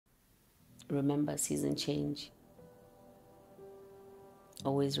Remember season change.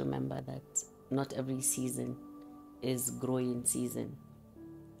 Always remember that not every season is growing season.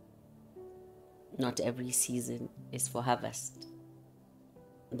 Not every season is for harvest.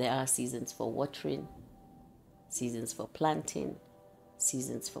 There are seasons for watering, seasons for planting,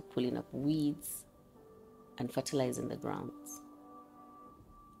 seasons for pulling up weeds and fertilizing the grounds.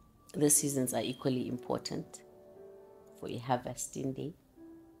 These seasons are equally important for a harvesting day.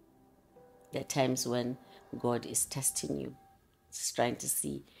 There are times when God is testing you. He's trying to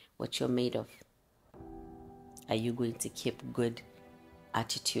see what you're made of. Are you going to keep good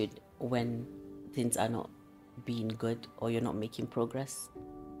attitude when things are not being good or you're not making progress?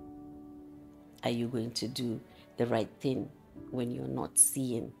 Are you going to do the right thing when you're not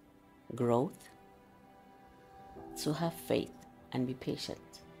seeing growth? So have faith and be patient.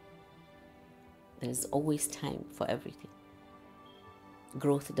 There's always time for everything.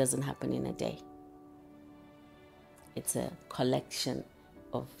 Growth doesn't happen in a day. It's a collection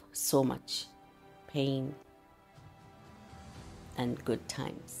of so much pain and good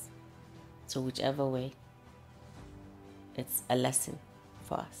times. So whichever way, it's a lesson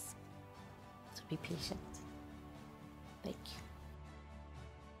for us. So be patient. Thank you.